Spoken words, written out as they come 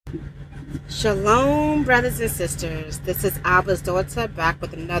Shalom, brothers and sisters. This is Abba's daughter back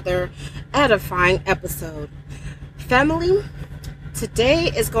with another edifying episode. Family,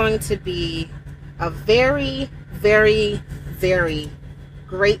 today is going to be a very, very, very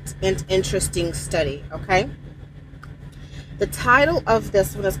great and interesting study, okay? The title of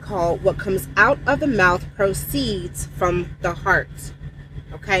this one is called What Comes Out of the Mouth Proceeds from the Heart,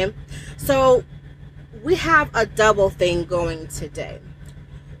 okay? So we have a double thing going today.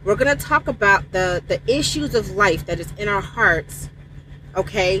 We're going to talk about the issues of life that is in our hearts,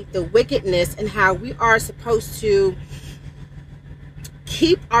 okay? The wickedness and how we are supposed to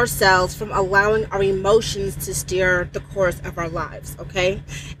keep ourselves from allowing our emotions to steer the course of our lives, okay?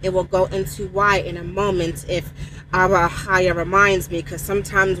 And we'll go into why in a moment if our higher reminds me, because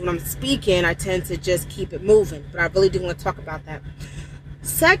sometimes when I'm speaking, I tend to just keep it moving. But I really do want to talk about that.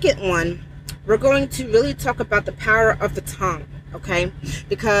 Second one, we're going to really talk about the power of the tongue. Okay,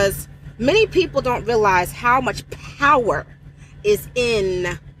 because many people don't realize how much power is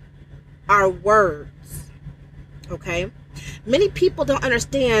in our words. Okay, many people don't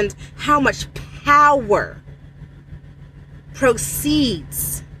understand how much power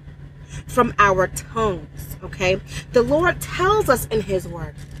proceeds from our tongues. Okay, the Lord tells us in His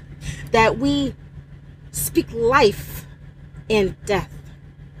Word that we speak life and death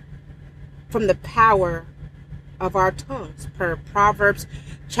from the power of our tongues, per Proverbs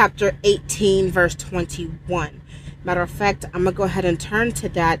chapter 18 verse 21. Matter of fact, I'm gonna go ahead and turn to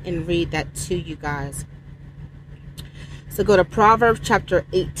that and read that to you guys. So go to Proverbs chapter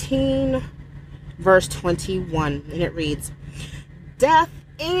 18 verse 21, and it reads, death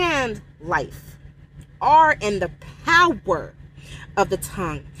and life are in the power of the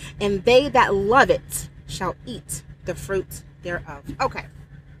tongue, and they that love it shall eat the fruit thereof. Okay,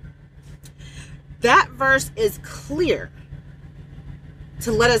 that verse is clear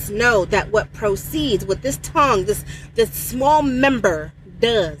to let us know that what proceeds with this tongue, this small member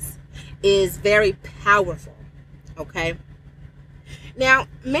does, is very powerful. Okay? Now,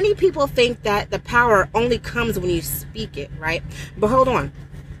 many people think that the power only comes when you speak it, right? But hold on.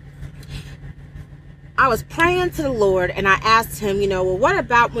 I was praying to the Lord and I asked Him, well, what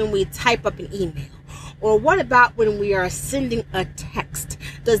about when we type up an email? Or what about when we are sending a text?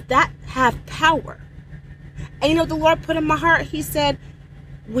 Does that have power? And the Lord put in my heart, He said,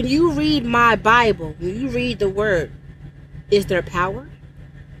 when you read my Bible, when you read the Word, is there power?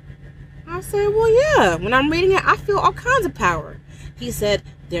 I said, well, yeah. When I'm reading it, I feel all kinds of power. He said,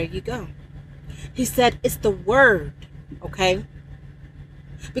 there you go. He said, it's the Word, okay?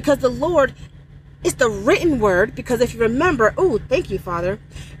 Because the Lord, it's the written Word. Because if you remember, oh, thank you, Father.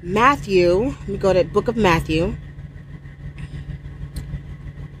 Matthew, let me go to the book of Matthew.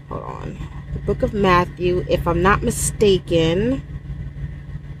 Hold on. The book of Matthew, if I'm not mistaken.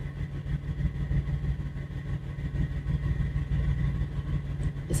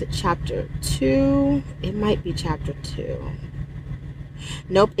 Is it chapter 2? It might be chapter 2.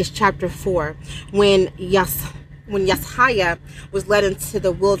 Nope, it's chapter 4. When Yeshaya was led into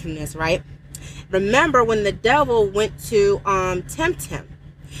the wilderness, right? Remember when the devil went to tempt him.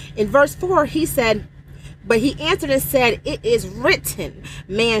 In verse 4, he said, but he answered and said, it is written,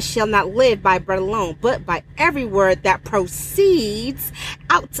 man shall not live by bread alone, but by every word that proceeds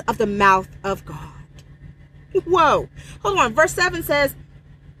out of the mouth of God. Whoa. Hold on. Verse 7 says,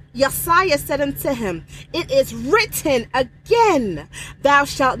 Yeshaya said unto him, it is written again, thou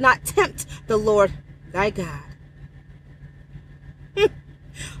shalt not tempt the Lord thy God.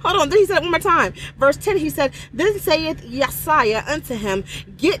 Hold on, then he said it one more time. Verse 10, he said, then saith Yeshaya unto him,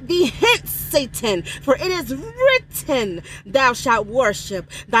 get thee hence, Satan, for it is written, thou shalt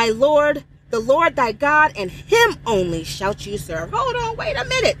worship thy Lord, the Lord thy God, and him only shalt you serve. Hold on, wait a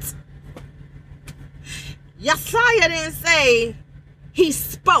minute. Yeshaya didn't say he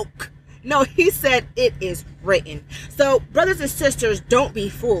spoke. No, he said it is written. So, brothers and sisters, don't be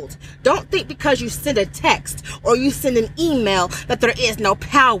fooled. Don't think because you send a text or you send an email that there is no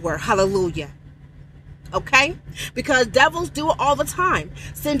power. Hallelujah. Okay? Because devils do it all the time.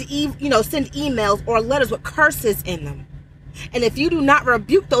 Send emails or letters with curses in them. And if you do not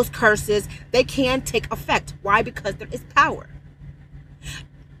rebuke those curses, they can take effect. Why? Because there is power.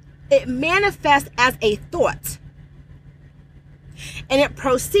 It manifests as a thought. And it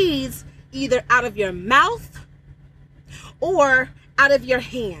proceeds either out of your mouth or out of your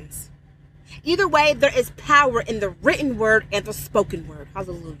hands. Either way, there is power in the written word and the spoken word.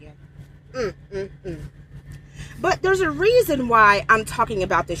 Hallelujah. But there's a reason why I'm talking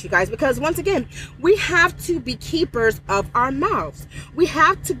about this, you guys, because once again, we have to be keepers of our mouths. We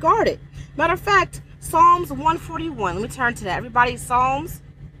have to guard it. Matter of fact, Psalms 141. Let me turn to that. Everybody, Psalms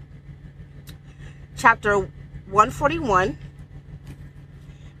chapter 141,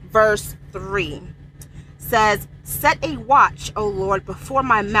 verse 3 says, set a watch, O Lord, before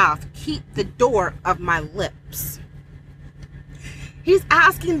my mouth. Keep the door of my lips. He's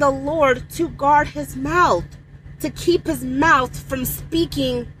asking the Lord to guard his mouth, to keep his mouth from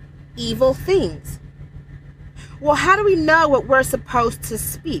speaking evil things. Well, how do we know what we're supposed to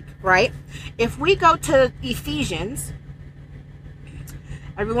speak, right? If we go to Ephesians,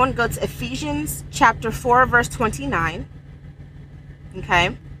 everyone go to Ephesians chapter 4, verse 29.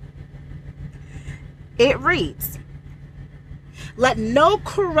 Okay. It reads, let no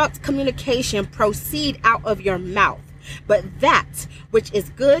corrupt communication proceed out of your mouth, but that which is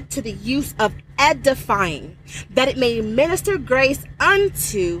good to the use of edifying, that it may minister grace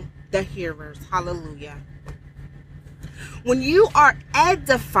unto the hearers. Hallelujah. When you are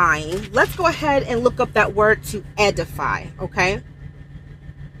edifying, let's go ahead and look up that word to edify, okay?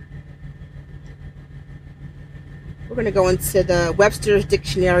 We're going to go into the Webster's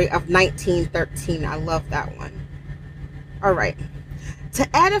Dictionary of 1913. I love that one. All right.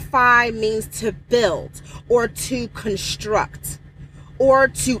 To edify means to build or to construct or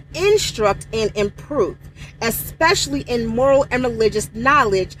to instruct and improve, especially in moral and religious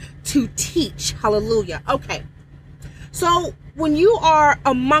knowledge, to teach. Hallelujah. Okay. So when you are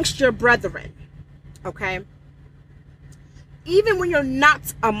amongst your brethren, okay, even when you're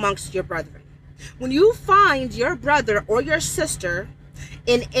not amongst your brethren, when you find your brother or your sister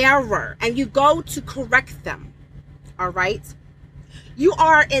in error and you go to correct them, all right, you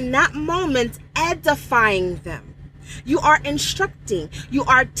are in that moment edifying them. You are instructing. You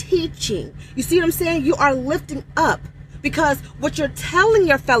are teaching. You see what I'm saying? You are lifting up, because what you're telling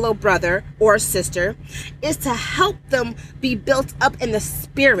your fellow brother or sister is to help them be built up in the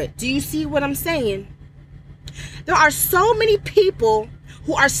spirit. Do you see what I'm saying? There are so many people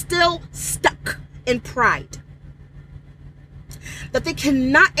who are still stuck in pride that they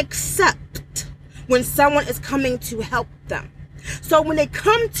cannot accept when someone is coming to help them. So when they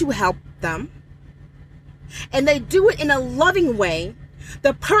come to help them and they do it in a loving way,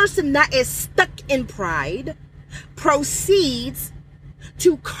 the person that is stuck in pride proceeds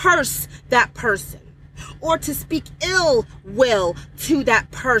to curse that person, or to speak ill will to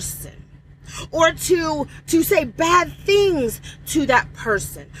that person, or to say bad things to that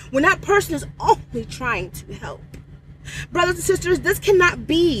person, when that person is only trying to help. Brothers and sisters, this cannot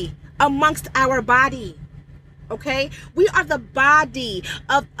be amongst our body. Okay? We are the body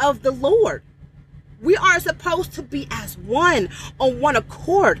of the Lord. We are supposed to be as one, on one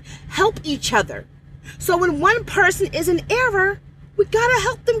accord, help each other. So when one person is in error, we gotta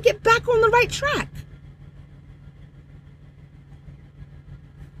help them get back on the right track.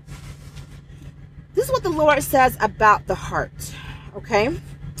 This is what the Lord says about the heart. Okay?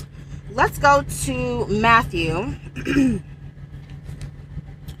 Let's go to Matthew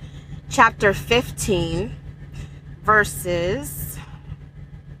chapter 15, verses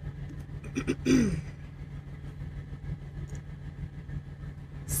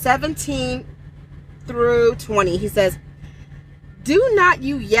 17 through 20. He says, do not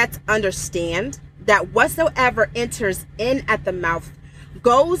you yet understand that whatsoever enters in at the mouth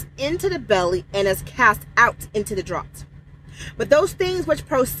goes into the belly and is cast out into the draught? But those things which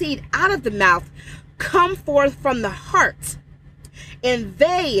proceed out of the mouth come forth from the heart, and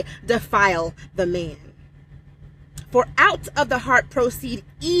they defile the man. For out of the heart proceed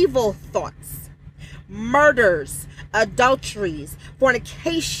evil thoughts, murders, adulteries,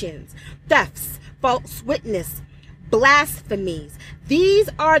 fornications, thefts, false witness, blasphemies. These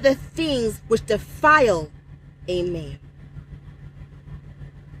are the things which defile a man.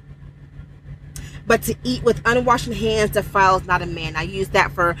 But to eat with unwashed hands defiles not a man. I used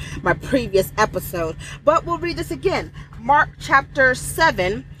that for my previous episode, but we'll read this again. Mark chapter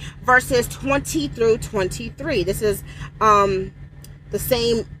 7, verses 20 through 23. This is the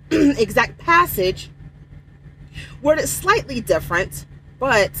same exact passage, worded slightly different,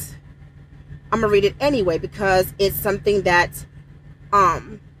 but I'm gonna read it anyway because it's something that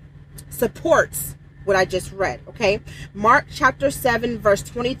supports what I just read. Okay, Mark chapter 7, verse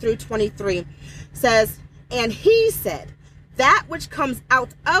 20 through 23 says, and he said, that which comes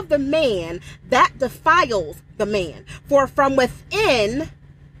out of the man, that defiles the man. For from within,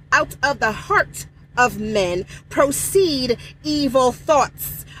 out of the heart of men, proceed evil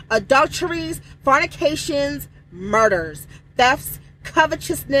thoughts, adulteries, fornications, murders, thefts,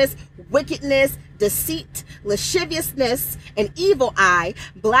 covetousness, wickedness, deceit, lasciviousness, an evil eye,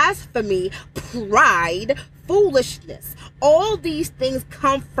 blasphemy, pride, foolishness. All these things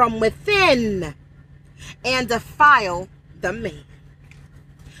come from within and defile the man.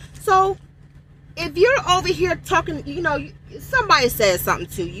 So if you're over here talking, somebody says something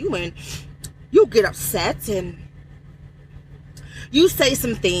to you and you get upset and you say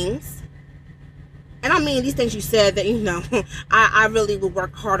some things, and I mean these things you said that, I really will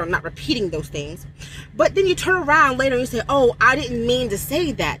work hard on not repeating those things, but then you turn around later and you say, oh, I didn't mean to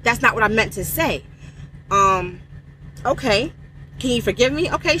say that. That's not what I meant to say. Okay. Can you forgive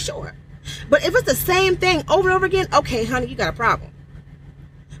me? Okay, sure. But if it's the same thing over and over again, okay, honey, you got a problem.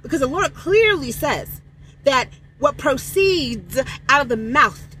 Because the Lord clearly says that what proceeds out of the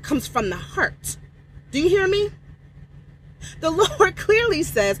mouth comes from the heart. Do you hear me? The Lord clearly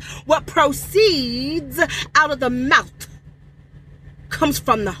says what proceeds out of the mouth comes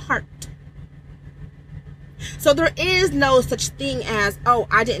from the heart. So there is no such thing as, oh,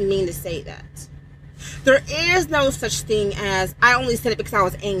 I didn't mean to say that. There is no such thing as, I only said it because I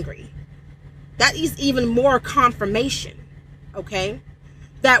was angry. That is even more confirmation, okay?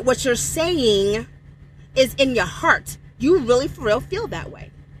 That what you're saying is in your heart. You really, for real, feel that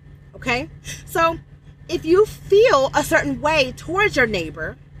way, okay? So if you feel a certain way towards your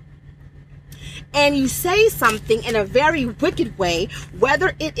neighbor and you say something in a very wicked way,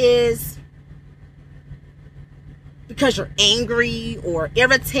 whether it is because you're angry or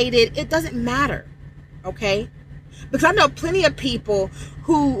irritated, it doesn't matter, okay? Because I know plenty of people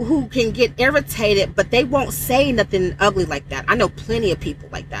who can get irritated, but they won't say nothing ugly like that. I know plenty of people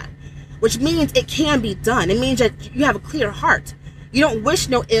like that, which means it can be done. It means that you have a clear heart. You don't wish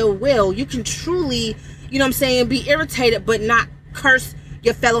no ill will. You can truly, be irritated, but not curse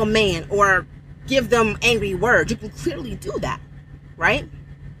your fellow man or give them angry words. You can clearly do that, right?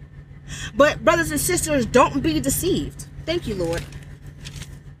 But brothers and sisters, don't be deceived. Thank you, Lord.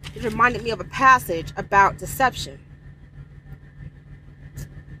 It reminded me of a passage about deception.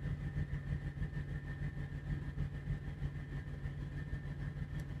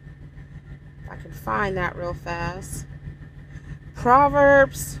 If I can find that real fast.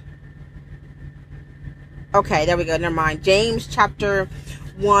 Proverbs. Okay, there we go. Never mind. James chapter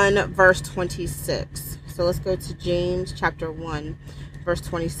 1, verse 26. So let's go to James chapter 1, verse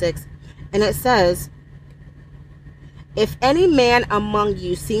 26. And it says, if any man among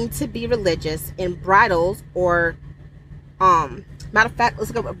you seem to be religious in bridles or, matter of fact, let's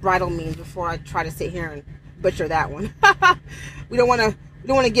look up what bridle means before I try to sit here and butcher that one. We don't want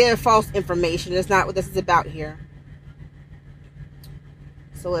to give false information. That's not what this is about here.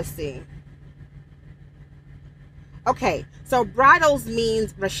 So let's see. Okay, so bridles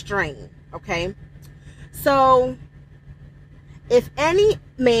means restrain. Okay, so if any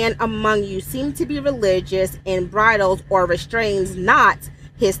man among you seem to be religious and bridles or restrains not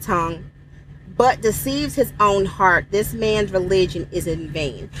his tongue, but deceives his own heart, this man's religion is in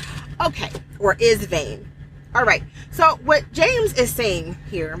vain. Okay, or is vain. All right, so what James is saying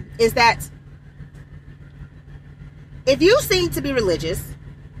here is that if you seem to be religious,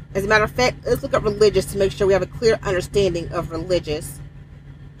 as a matter of fact, let's look up religious to make sure we have a clear understanding of religious,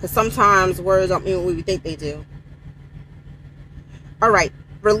 because sometimes words don't mean what we think they do. All right,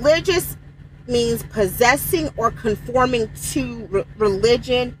 religious means possessing or conforming to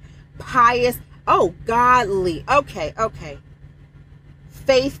religion, pious, godly, okay,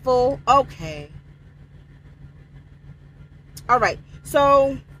 faithful, okay. All right,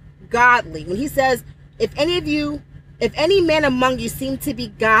 so godly, when he says, if any man among you seem to be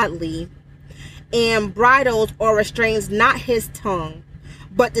godly and bridles or restrains not his tongue,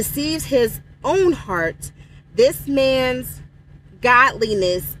 but deceives his own heart, this man's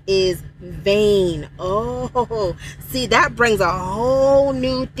godliness is vain. Oh, see, that brings a whole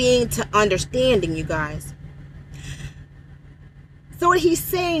new thing to understanding, you guys. So what he's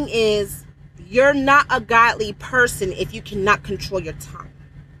saying is, you're not a godly person if you cannot control your tongue.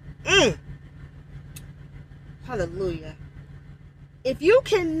 Hallelujah. If you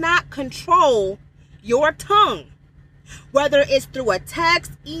cannot control your tongue, whether it's through a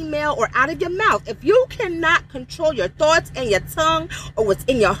text, email, or out of your mouth, if you cannot control your thoughts and your tongue or what's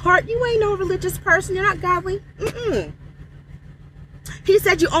in your heart, you ain't no religious person. You're not godly. He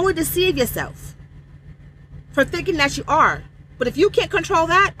said you only deceive yourself for thinking that you are. But if you can't control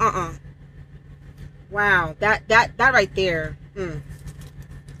that, wow, that right there.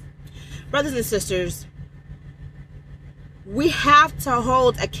 Brothers and sisters, we have to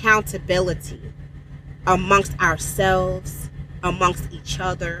hold accountability amongst ourselves, amongst each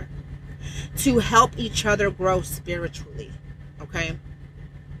other, to help each other grow spiritually. Okay?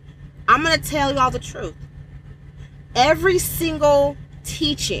 I'm going to tell you all the truth. Every single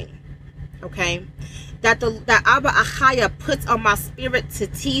teaching, okay, that Abba Ahaya puts on my spirit to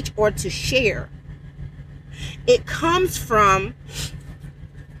teach or to share, it comes from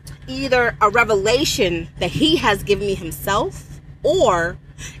either a revelation that he has given me himself, or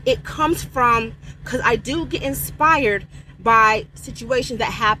it comes from, because I do get inspired by situations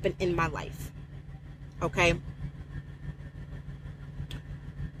that happen in my life. Okay?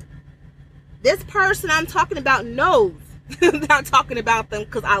 This person I'm talking about knows that I'm talking about them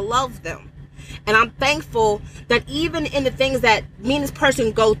because I love them. And I'm thankful that even in the things that me and this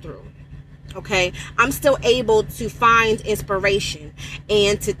person go through, okay, I'm still able to find inspiration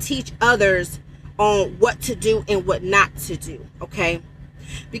and to teach others on what to do and what not to do, okay?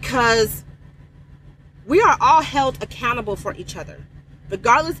 Because we are all held accountable for each other.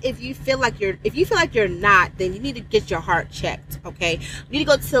 Regardless if you feel like you're not, then you need to get your heart checked, okay? You need to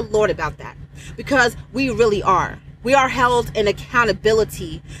go to the Lord about that, because we really are. We are held in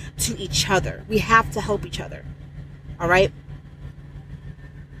accountability to each other. We have to help each other. All right?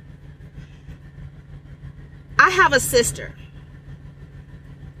 I have a sister.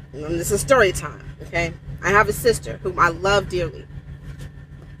 And this is story time, okay? I have a sister whom I love dearly.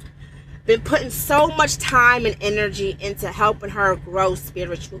 Been putting so much time and energy into helping her grow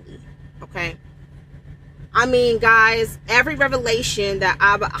spiritually, okay? I mean, guys, every revelation that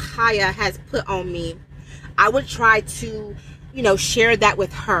Abba Ahaya has put on me, I would try to, share that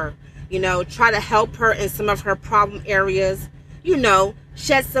with her, try to help her in some of her problem areas,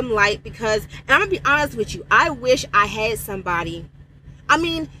 shed some light, because, and I'm going to be honest with you, I wish I had somebody. I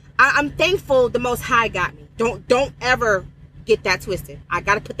mean, I'm thankful the Most High got me. Don't ever get that twisted. I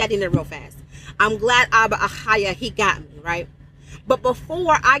got to put that in there real fast. I'm glad Abba Ahaya, he got me, right? But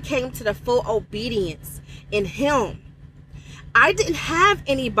before I came to the full obedience in him, I didn't have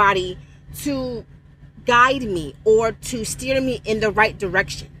anybody to guide me or to steer me in the right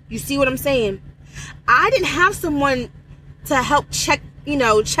direction. You see what I'm saying? I didn't have someone to help check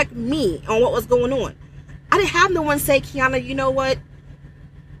me on what was going on. I didn't have no one say, Kiana, you know what?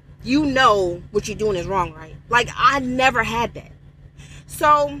 You know what you're doing is wrong, right? Like, I never had that.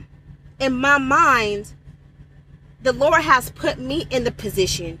 So, in my mind, the Lord has put me in the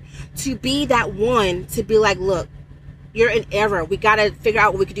position to be that one, to be like, look, you're in error. We got to figure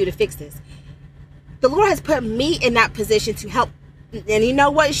out what we can do to fix this. The Lord has put me in that position to help. And you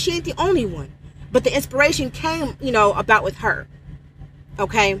know what? She ain't the only one. But the inspiration came, about with her.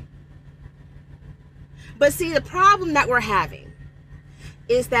 Okay? But see, the problem that we're having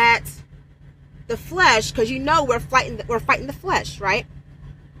is that the flesh, because we're fighting the flesh, right?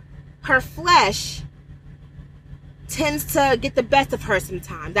 Her flesh tends to get the best of her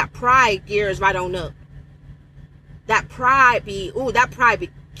sometimes. That pride gears right on up. That pride be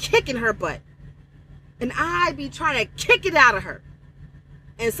kicking her butt. And I be trying to kick it out of her.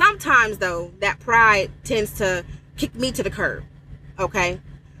 And sometimes, though, that pride tends to kick me to the curb. Okay?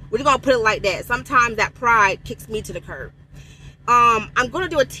 We're just going to put it like that. Sometimes that pride kicks me to the curb. I'm going to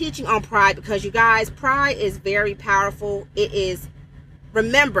do a teaching on pride, because, you guys, pride is very powerful. It is,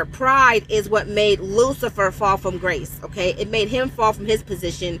 remember, pride is what made Lucifer fall from grace. Okay? It made him fall from his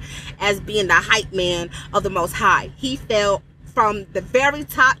position as being the hype man of the Most High. He fell from the very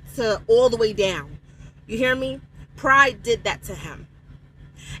top to all the way down. You hear me? Pride did that to him.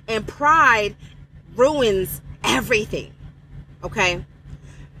 And pride ruins everything. Okay?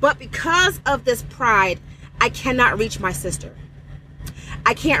 But because of this pride, I cannot reach my sister.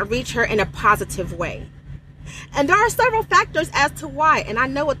 I can't reach her in a positive way. And there are several factors as to why, and I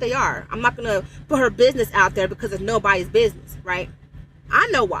know what they are. I'm not going to put her business out there because it's nobody's business, right? I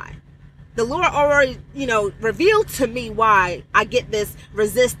know why. The Lord already, revealed to me why I get this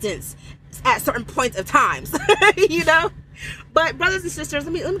resistance at certain points of times, But brothers and sisters,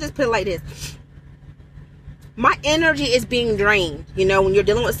 let me just put it like this. My energy is being drained, when you're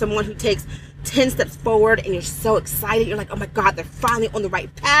dealing with someone who takes 10 steps forward and you're so excited. You're like, oh my God, they're finally on the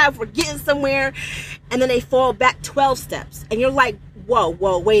right path. We're getting somewhere. And then they fall back 12 steps. And you're like,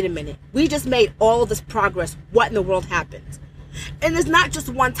 whoa, wait a minute. We just made all this progress. What in the world happened? And it's not just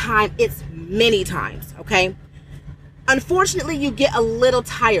one time. It's many times, okay? Unfortunately, you get a little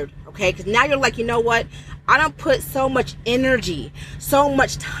tired, okay? Because now you're like, you know what? I don't put so much energy, so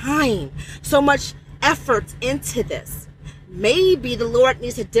much time, so much effort into this. Maybe the Lord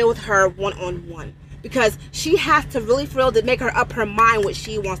needs to deal with her one-on-one, because she has to really feel to make her up her mind what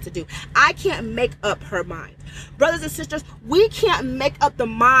she wants to do. I can't make up her mind. Brothers and sisters, we can't make up the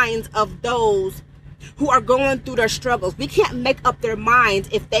minds of those who are going through their struggles. We can't make up their minds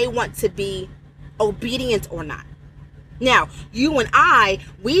if they want to be obedient or not. Now, you and I,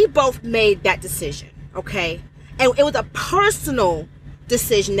 we both made that decision, okay? And it was a personal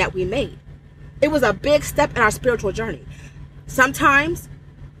decision that we made. It was a big step in our spiritual journey. Sometimes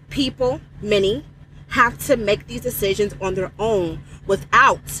people, many, have to make these decisions on their own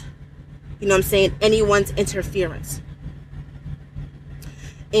without You know what I'm saying? Anyone's interference.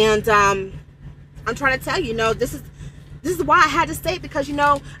 And I'm trying to tell you, this is why I had to say it, because,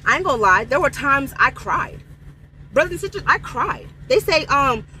 I ain't gonna lie. There were times I cried. Brothers and sisters, I cried. They say,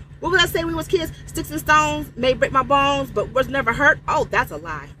 what would I say when we was kids? Sticks and stones may break my bones, but words never hurt. Oh, that's a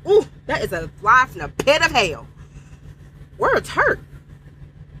lie. Ooh, that is a lie from the pit of hell. Words hurt.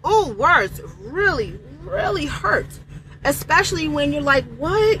 Ooh, words really, really hurt. Especially when you're like,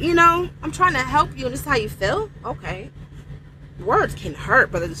 what? I'm trying to help you and this is how you feel? Okay. Words can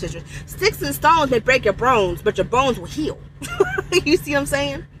hurt, brothers and sisters. Sticks and stones may break your bones, but your bones will heal. You see what I'm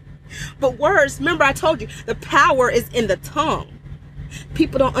saying? But words, remember I told you, the power is in the tongue.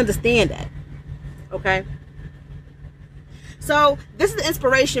 People don't understand that. Okay? So this is the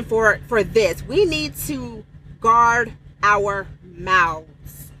inspiration for this. We need to guard our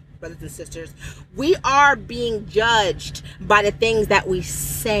mouths, brothers and sisters. We are being judged by the things that we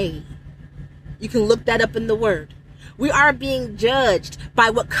say. You can look that up in the word. We are being judged by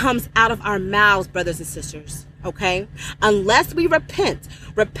what comes out of our mouths, brothers and sisters. Okay? Unless we repent.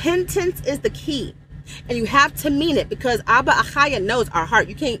 Repentance is the key. And you have to mean it, because Abba Achaya knows our heart.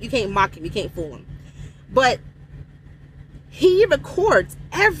 You can't mock him. You can't fool him. But he records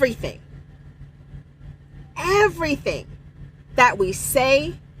everything. Everything that we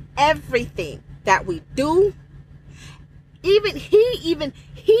say, everything that we do.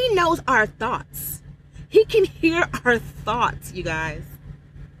 He knows our thoughts. He can hear our thoughts, you guys.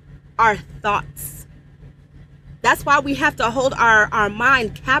 Our thoughts. That's why we have to hold our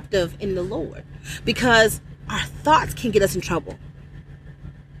mind captive in the Lord. Because our thoughts can get us in trouble.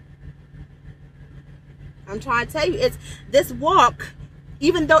 I'm trying to tell you, it's this walk,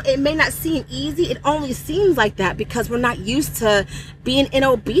 even though it may not seem easy, it only seems like that because we're not used to being in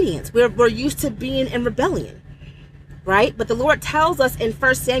obedience. We're used to being in rebellion. Right? But the Lord tells us in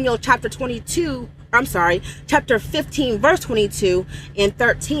 1 Samuel chapter 15, verse 22 and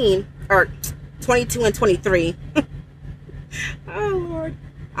 13, or 22 and 23. Oh, Lord.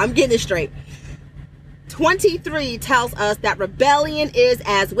 I'm getting it straight. 23 tells us that rebellion is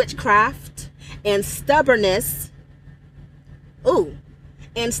as witchcraft, and stubbornness.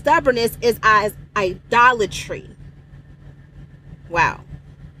 And stubbornness is as idolatry. Wow.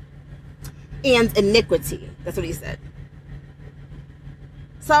 And iniquity. That's what he said.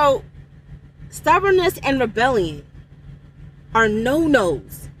 So, stubbornness and rebellion are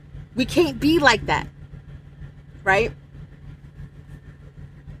no-nos. We can't be like that. Right?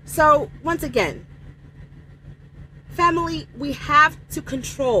 So, once again, family, we have to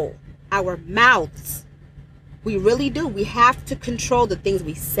control our mouths. We really do. We have to control the things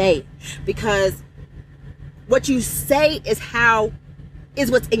we say, because what you say is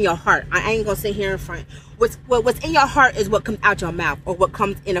what's in your heart. I ain't gonna sit here in front. What's in your heart is what comes out your mouth, or what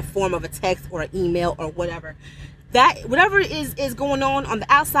comes in a form of a text or an email or whatever. That whatever is going on the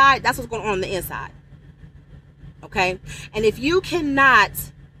outside, that's what's going on the inside. Okay? And if you cannot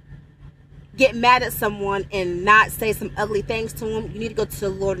get mad at someone and not say some ugly things to them, you need to go to the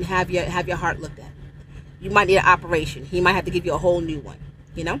Lord and have your heart looked at. You might need an operation. He might have to give you a whole new one,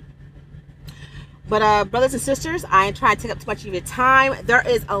 But brothers and sisters, I ain't trying to take up too much of your time. There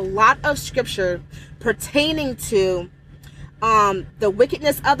is a lot of scripture pertaining to the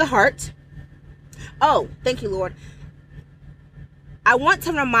wickedness of the heart. Oh, thank you, Lord. I want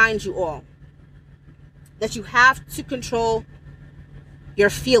to remind you all that you have to control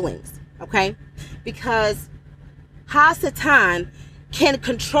your feelings, okay? Because Satan can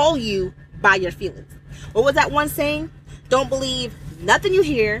control you by your feelings. What was that one saying? Don't believe nothing you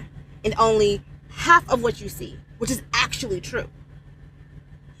hear and only half of what you see, which is actually true.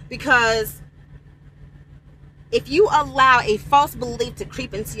 Because if you allow a false belief to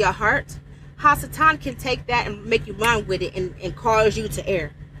creep into your heart, Satan can take that and make you run with it and cause you to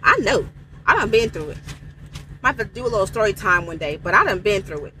err. I know. I done been through it. Might have to do a little story time one day, but I done been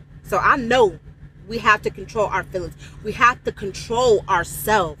through it. So I know we have to control our feelings. We have to control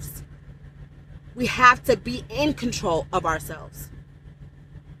ourselves. We have to be in control of ourselves.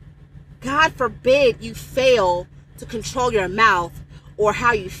 God forbid you fail to control your mouth or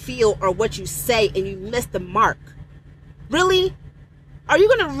how you feel or what you say and you miss the mark. Really? Are you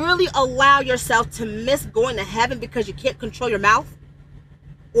going to really allow yourself to miss going to heaven because you can't control your mouth?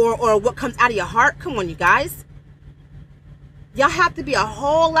 Or what comes out of your heart? Come on, you guys. Y'all have to be a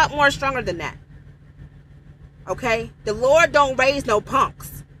whole lot more stronger than that. Okay? The Lord don't raise no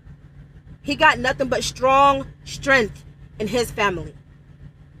punks. He got nothing but strong strength in his family.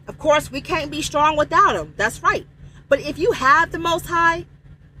 Of course, we can't be strong without him. That's right. But if you have the Most High,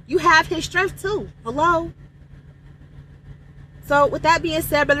 you have his strength too. Hello? So with that being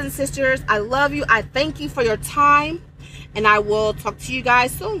said, brothers and sisters, I love you. I thank you for your time, and I will talk to you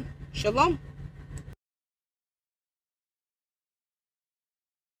guys soon. Shalom.